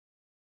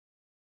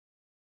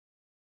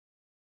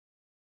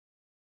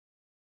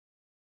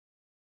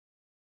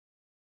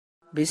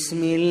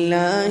بسم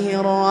الله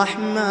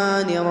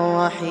الرحمن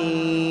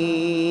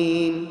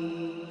الرحيم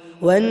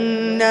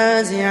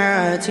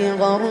والنازعات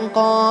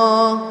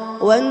غرقا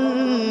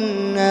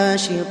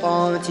والناشطات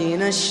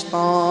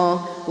نشطا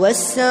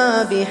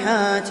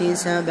والسابحات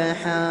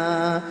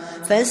سبحا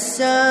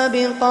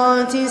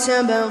فالسابقات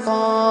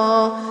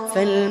سبقا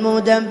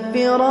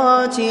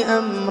فالمدبرات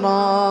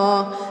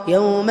أمرا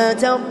يوم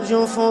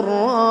ترجف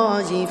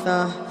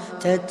الراجفة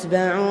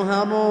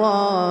تتبعها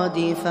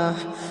الرادفة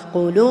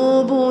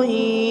قلوب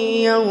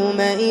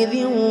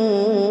يومئذ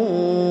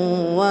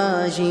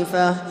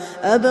واجفة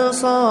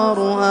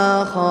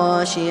أبصارها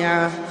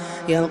خاشعة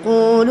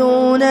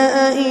يقولون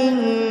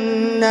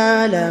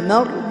أئنا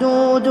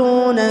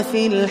لمردودون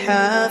في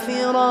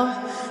الحافرة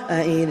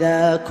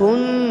أئذا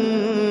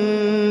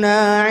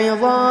كنا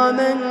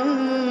عظاما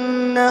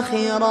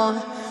نخرة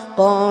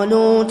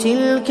قالوا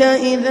تلك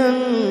إذا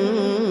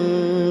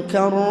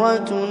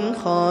كرة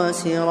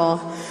خاسرة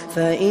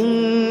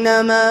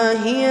فإنما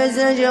هي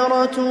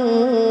زجرة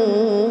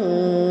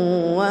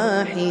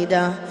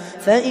واحدة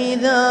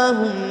فإذا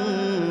هم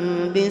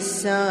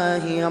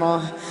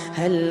بالساهرة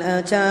هل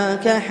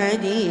أتاك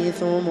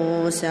حديث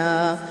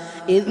موسى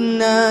إذ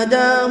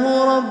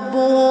ناداه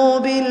ربه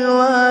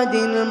بالواد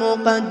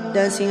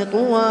المقدس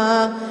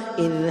طوى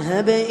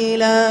اذهب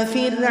إلى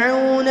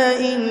فرعون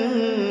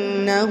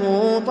إنه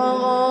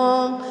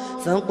طغى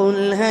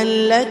فقل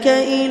هل لك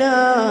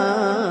إلى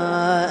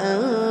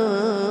أن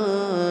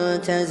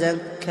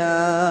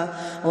تزكى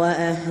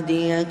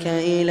وأهديك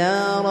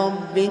إلى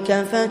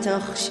ربك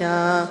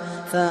فتخشى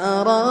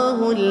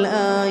فأراه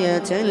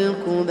الآية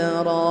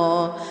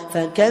الكبرى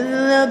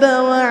فكذب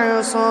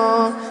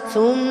وعصى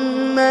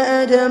ثم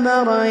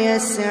أدبر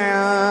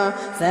يسعى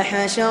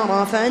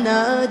فحشر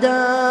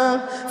فنادى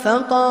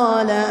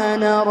فقال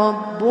أنا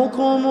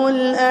ربكم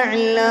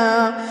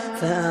الأعلى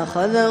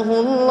فأخذه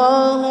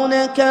الله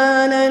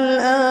نكال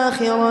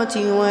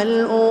الآخرة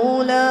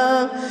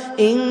والأولى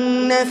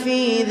إن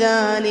في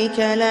ذلك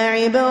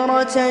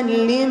لعبرة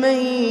لمن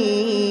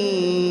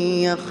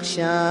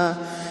يخشى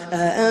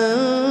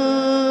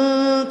أأنتم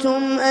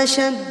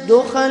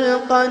أشد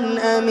خلقا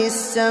أم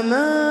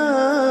السماء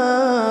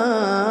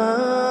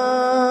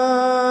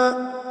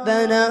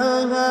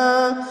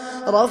بناها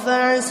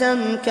رفع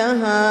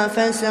سمكها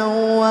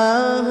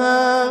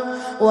فسواها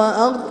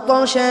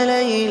وأغطش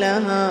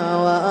ليلها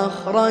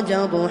وأخرج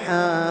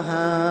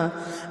ضحاها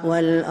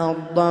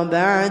والأرض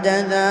بعد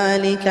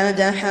ذلك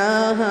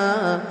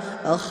دحاها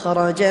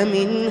أخرج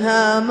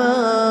منها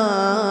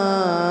ماءها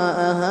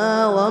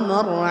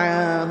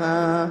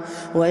ومرعاها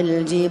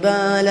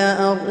والجبال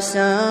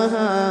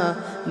أرساها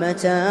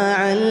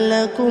متاعا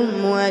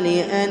لكم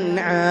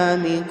ولأنعامكم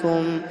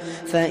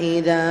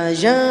فإذا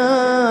جاءت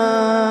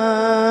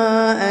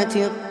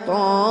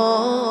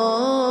الطامة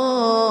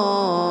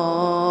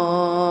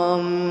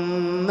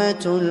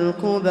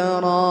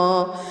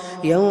الكبرى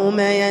يوم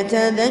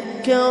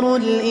يتذكر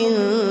الإنسان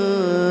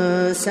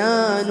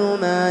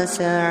ما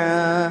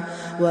سعى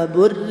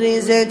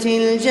وبرزت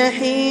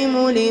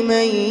الجحيم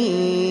لمن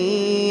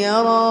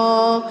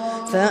يرى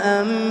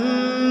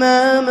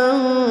فأما من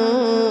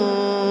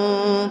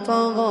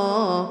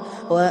طغى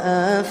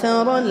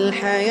وآثر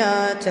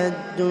الحياة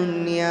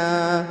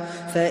الدنيا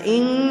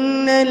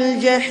فإن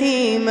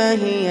الجحيم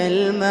هي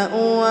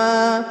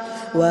المأوى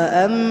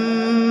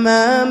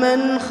وأما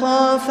من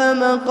خاف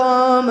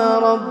مقام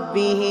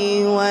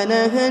ربه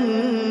ونهى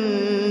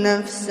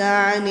النفس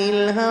عن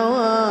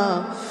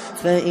الهوى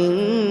فإن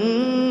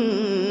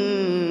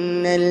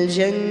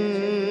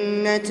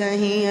الجنة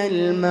هي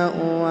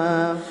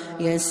المأوى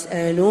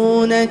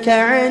يسألونك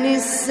عن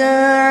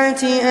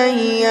الساعة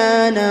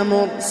أيان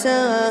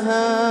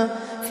مرساها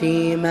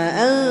فيم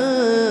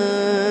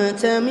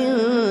أنت من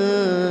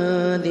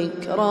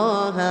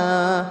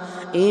ذكراها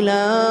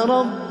إلى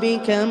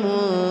ربك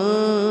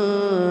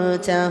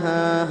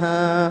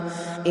منتهاها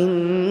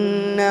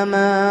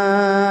إنما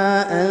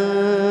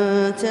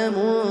أنت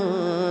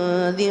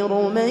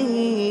منذر من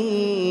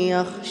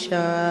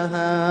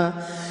يخشاها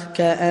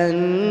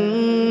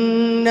كأنهم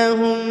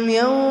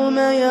يوم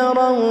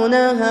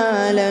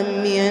يرونها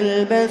لم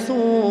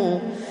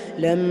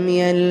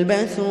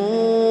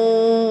يلبثوا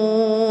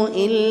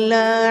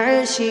إلا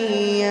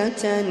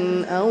عشية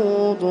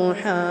أو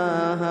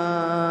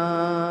ضحاها.